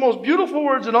two most beautiful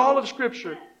words in all of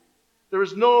Scripture. There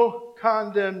is no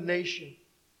condemnation.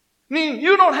 Meaning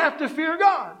you don't have to fear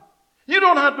God. You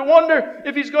don't have to wonder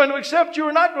if He's going to accept you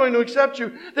or not going to accept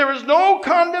you. There is no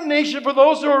condemnation for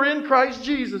those who are in Christ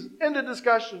Jesus. End of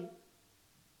discussion.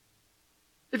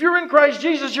 If you're in Christ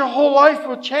Jesus, your whole life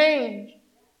will change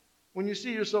when you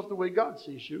see yourself the way God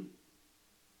sees you.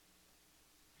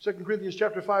 2 Corinthians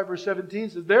chapter 5, verse 17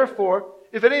 says, therefore,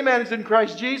 if any man is in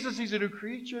Christ Jesus, he's a new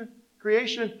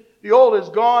creation. The old is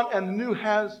gone and the new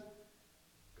has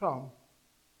come.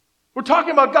 We're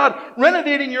talking about God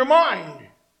renovating your mind.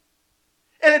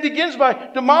 And it begins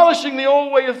by demolishing the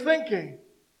old way of thinking.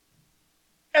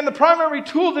 And the primary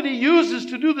tool that He uses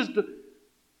to do this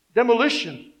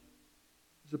demolition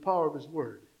is the power of His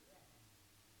Word.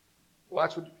 Well,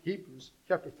 that's what Hebrews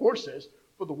chapter 4 says.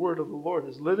 For the word of the Lord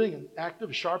is living and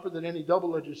active, sharper than any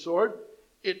double-edged sword.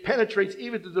 It penetrates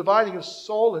even to the dividing of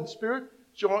soul and spirit,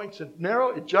 joints and marrow.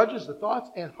 It judges the thoughts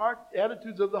and heart,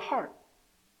 attitudes of the heart.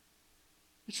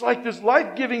 It's like this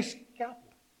life-giving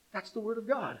scalpel. That's the Word of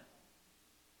God.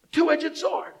 A two-edged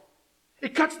sword.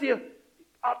 It cuts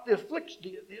out the affliction,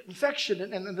 the infection,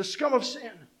 and the scum of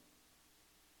sin.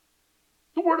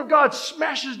 The Word of God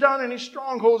smashes down any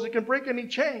strongholds. It can break any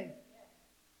chain.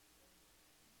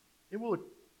 It will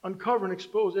uncover and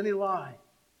expose any lie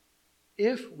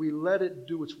if we let it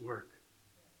do its work.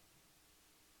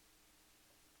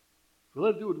 If we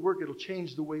let it do its work, it'll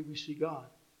change the way we see God.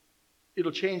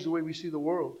 It'll change the way we see the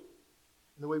world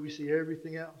and the way we see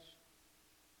everything else.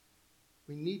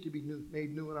 We need to be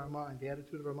made new in our mind, the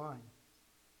attitude of our mind.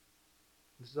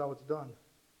 This is how it's done.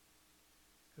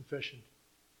 Confession.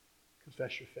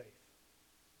 Confess your faith.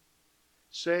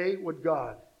 Say what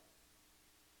God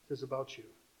says about you.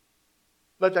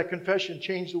 Let that confession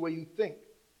change the way you think.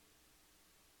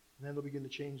 And then it'll begin to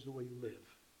change the way you live.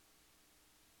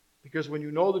 Because when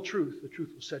you know the truth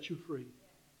will set you free.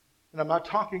 And I'm not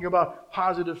talking about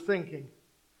positive thinking.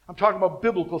 I'm talking about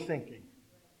biblical thinking.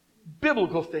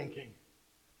 Biblical thinking.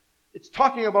 It's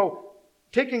talking about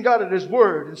taking God at His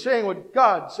word and saying what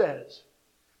God says.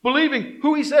 Believing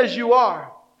who He says you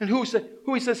are and who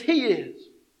He says He is.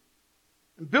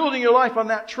 And building your life on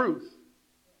that truth.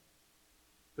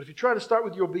 But if you try to start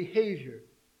with your behavior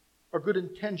or good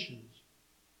intentions,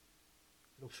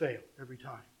 it'll fail every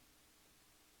time.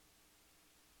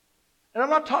 And I'm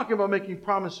not talking about making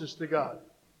promises to God.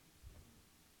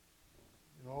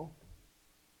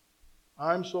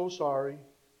 I'm so sorry.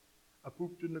 I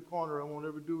pooped in the corner. I won't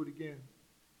ever do it again.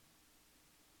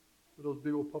 With those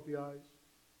big old puppy eyes,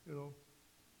 Let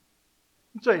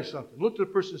me tell you something. Look to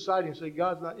the person beside you and say,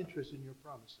 God's not interested in your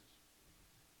promises.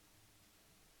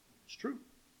 It's true.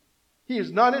 He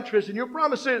is not interested in your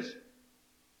promises.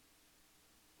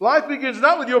 Life begins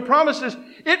not with your promises.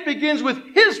 It begins with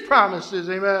His promises.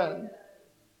 Amen. And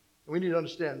we need to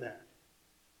understand that.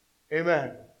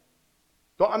 Amen.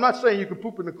 I'm not saying you can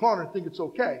poop in the corner and think it's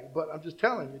okay, but I'm just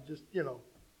telling you,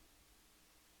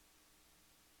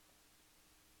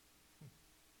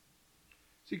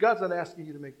 See, God's not asking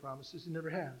you to make promises. He never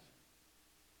has.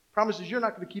 Promises you're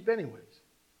not going to keep anyways.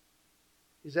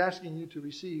 He's asking you to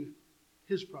receive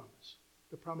His promise.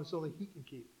 The promise only He can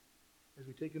keep. As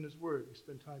we take in His Word, we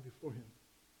spend time before Him.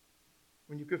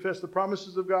 When you confess the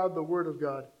promises of God, the Word of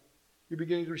God, you're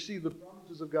beginning to receive the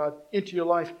promises of God into your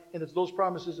life. And it's those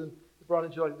promises brought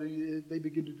into your life, they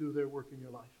begin to do their work in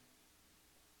your life.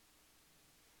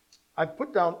 I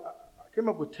came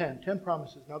up with 10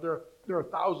 promises. Now there are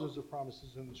thousands of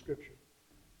promises in the Scripture.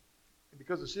 And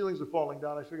because the ceilings are falling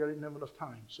down, I figured I didn't have enough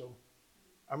time. So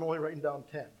I'm only writing down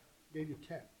 10. I gave you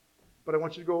 10. But I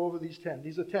want you to go over these 10.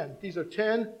 These are 10. These are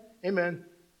 10, amen,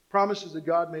 promises that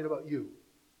God made about you.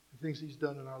 And things He's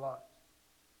done in our lives.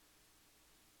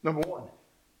 Number 1.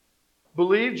 I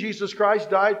believe Jesus Christ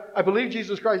died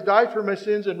for my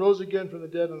sins and rose again from the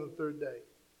dead on the third day.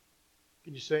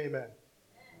 Can you say amen?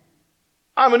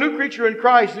 I'm a new creature in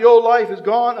Christ. The old life is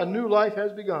gone. A new life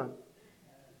has begun.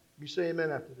 You say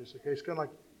amen after this, okay? It's kind of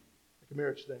like a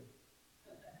marriage thing.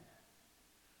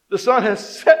 The Son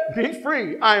has set me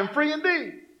free. I am free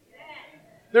indeed.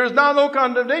 There is now no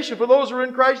condemnation for those who are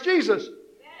in Christ Jesus.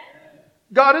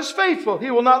 God is faithful.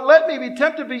 He will not let me be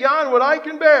tempted beyond what I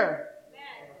can bear.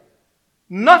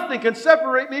 Nothing can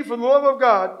separate me from the love of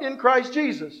God in Christ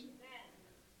Jesus.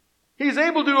 He's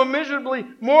able to do immeasurably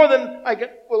more than I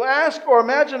will ask or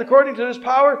imagine according to His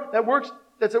power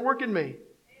that's at work in me.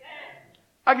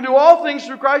 I can do all things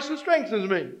through Christ who strengthens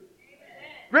me.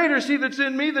 Greater is He that's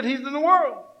in me than He's in the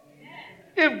world.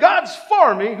 If God's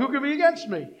for me, who can be against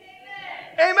me?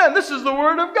 Amen. This is the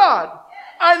Word of God.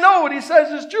 I know what he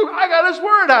says is true. I got his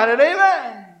word on it.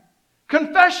 Amen.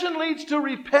 Confession leads to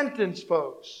repentance,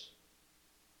 folks.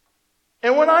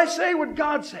 And when I say what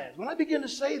God says, when I begin to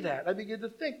say that, I begin to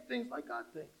think things like God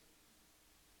thinks.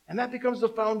 And that becomes the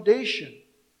foundation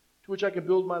to which I can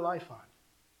build my life on.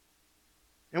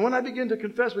 And when I begin to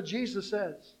confess what Jesus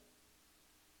says,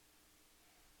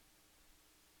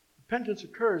 repentance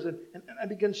occurs and I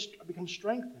become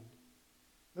strengthened.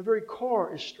 My very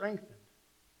core is strengthened.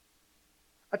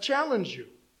 I challenge you.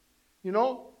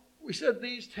 We said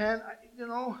these 10.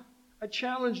 I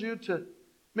challenge you to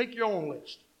make your own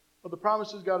list of the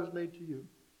promises God has made to you.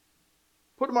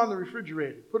 Put them on the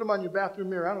refrigerator. Put them on your bathroom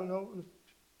mirror. I don't know.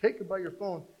 Take it by your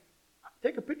phone.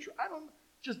 Take a picture. I don't know.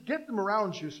 Just get them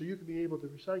around you so you can be able to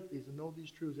recite these and know these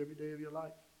truths every day of your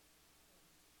life.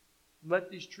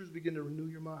 Let these truths begin to renew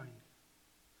your mind.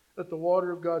 Let the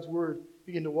water of God's word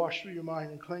begin to wash through your mind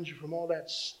and cleanse you from all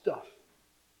that stuff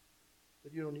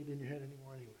that you don't need in your head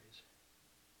anymore anyways.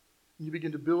 And you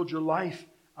begin to build your life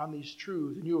on these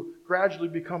truths, and you'll gradually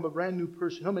become a brand new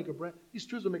person. These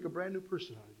truths will make a brand new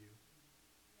person out of you.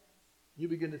 You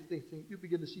begin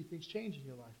to see things change in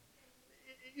your life.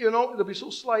 It'll be so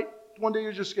slight. One day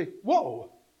you just say, whoa,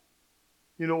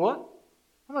 you know what?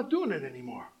 I'm not doing it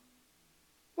anymore.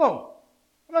 Whoa,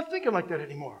 I'm not thinking like that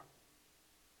anymore.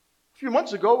 A few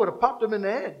months ago, I would have popped them in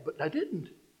the head, but I didn't.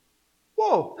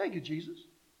 Whoa, thank you, Jesus.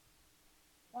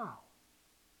 Wow,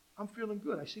 I'm feeling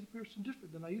good. I see the person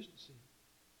different than I used to see.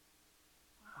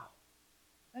 Wow,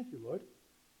 thank you, Lord.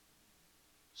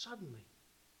 Suddenly,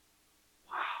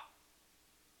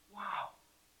 wow.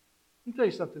 Let me tell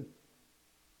you something.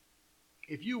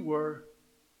 If you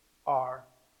are,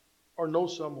 or know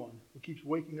someone who keeps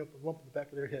waking up with a lump in the back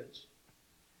of their heads,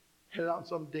 headed out in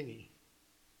some dinghy,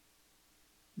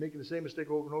 making the same mistake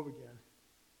over and over again,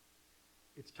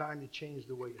 it's time to change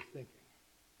the way you're thinking.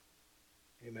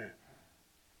 Amen.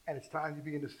 And it's time to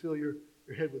begin to fill your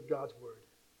head with God's word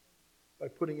by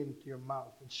putting it into your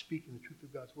mouth and speaking the truth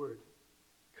of God's word.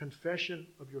 Confession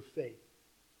of your faith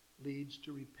leads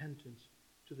to repentance,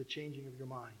 to the changing of your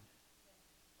mind.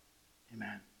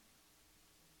 Amen.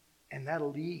 And that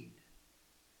leads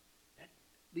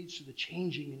to the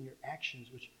changing in your actions,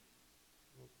 which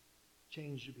will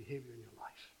change your behavior in your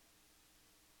life.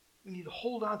 We need to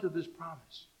hold on to this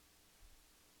promise.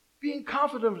 Being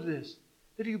confident of this,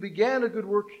 that he who began a good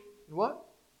work in what?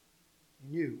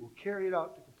 In you will carry it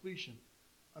out to completion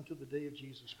until the day of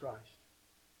Jesus Christ.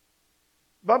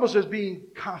 The Bible says being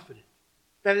confident.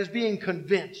 That is being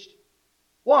convinced.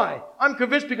 Why? I'm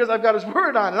convinced because I've got his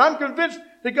word on it. I'm convinced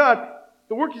that God,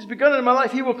 the work he's begun in my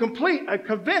life, he will complete. I'm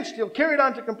convinced he'll carry it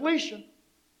on to completion.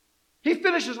 He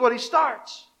finishes what he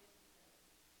starts.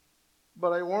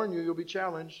 But I warn you, you'll be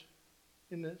challenged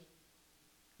in this.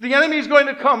 The enemy is going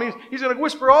to come. He's going to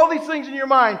whisper all these things in your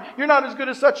mind. You're not as good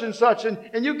as such and such.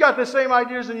 And you've got the same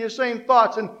ideas and your same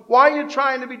thoughts. And why are you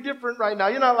trying to be different right now?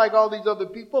 You're not like all these other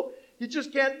people. You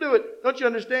just can't do it. Don't you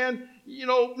understand?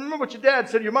 Remember what your dad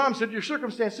said, your mom said, your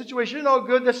circumstance, situation, you're no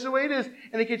good. That's the way it is.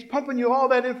 And he keeps pumping you all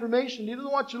that information. He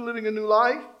doesn't want you living a new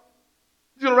life.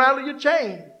 He's going to rattle your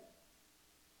chain.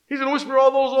 He's going to whisper all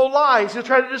those old lies. He'll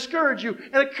try to discourage you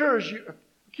and accuse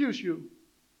you.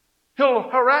 He'll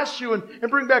harass you and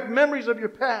bring back memories of your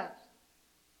past.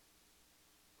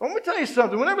 But let me tell you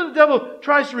something. Whenever the devil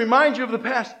tries to remind you of the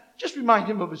past, just remind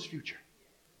him of his future.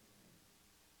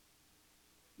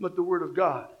 Let the word of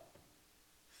God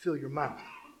fill your mouth.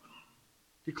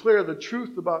 Declare the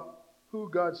truth about who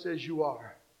God says you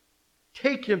are.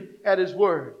 Take him at his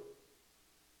word.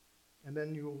 And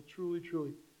then you will truly,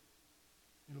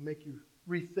 it'll make you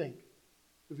rethink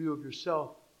the view of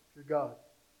yourself, your God,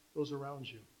 those around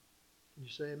you. Can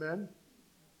you say amen?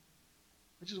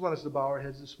 I just want us to bow our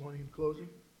heads this morning in closing.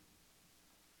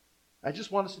 I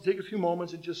just want us to take a few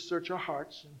moments and just search our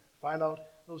hearts and find out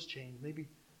those chains. Maybe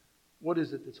what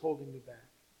is it that's holding me back?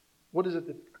 What is it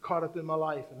that's caught up in my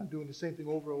life and I'm doing the same thing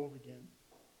over and over again?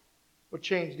 What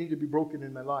chains need to be broken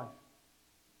in my life?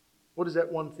 What is that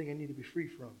one thing I need to be free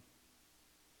from?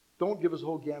 Don't give us a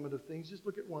whole gamut of things. Just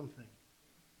look at one thing.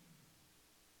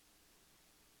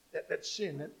 That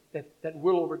sin, that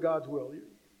will over God's will.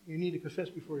 You need to confess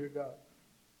before your God.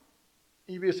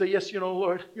 And you will say, yes,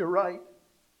 Lord, you're right.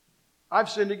 I've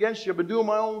sinned against you. I've been doing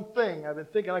my own thing. I've been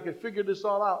thinking I could figure this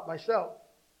all out myself.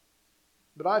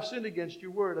 But I've sinned against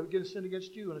your word. I've sinned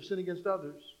against you, and I've sinned against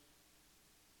others.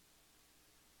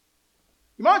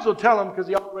 You might as well tell him because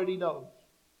he already knows.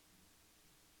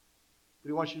 But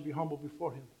he wants you to be humble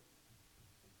before him.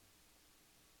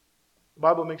 The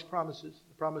Bible makes promises.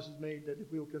 The promise is made that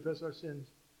if we will confess our sins,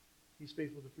 he's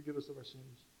faithful to forgive us of our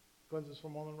sins, cleanse us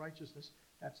from all unrighteousness.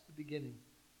 That's the beginning.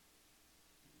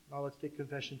 Now let's take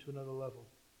confession to another level.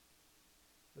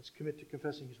 Let's commit to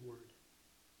confessing His Word.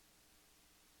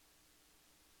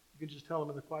 You can just tell Him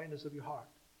in the quietness of your heart.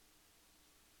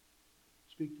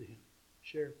 Speak to Him.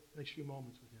 Share the next few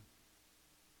moments with Him.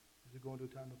 As we go into a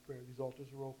time of prayer, these altars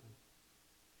are open.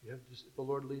 If the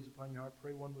Lord leads upon your heart,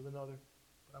 pray one with another.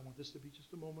 But I want this to be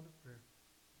just a moment of prayer.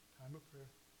 Time of prayer.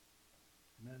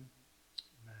 Amen.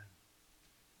 Amen.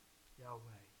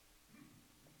 Yahweh.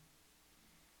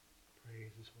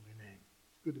 Praise His holy name.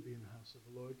 It's good to be in the house of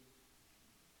the Lord.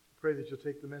 I pray that you'll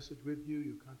take the message with you.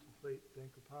 You contemplate,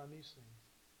 think upon these things.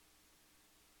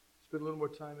 Spend a little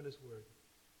more time in His Word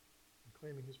and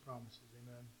claiming His promises.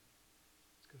 Amen.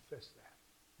 Let's confess that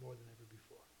more than ever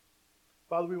before.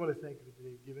 Father, we want to thank you for the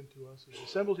day you've given to us. As we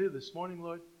assembled here this morning,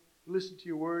 Lord, we listened to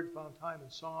your word, found time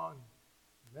in song,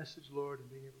 and message, Lord, and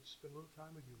being able to spend a little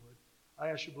time with you, Lord.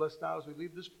 I ask you bless now as we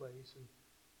leave this place. And,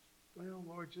 well,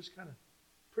 Lord, just kind of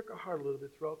prick our heart a little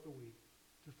bit throughout the week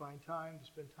to find time to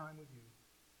spend time with you.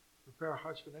 Prepare our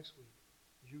hearts for next week.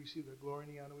 As you receive the glory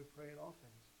and the honor, we pray in all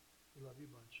things. We love you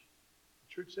a bunch.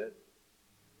 The church said,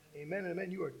 amen and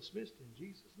amen. You are dismissed in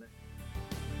Jesus' name.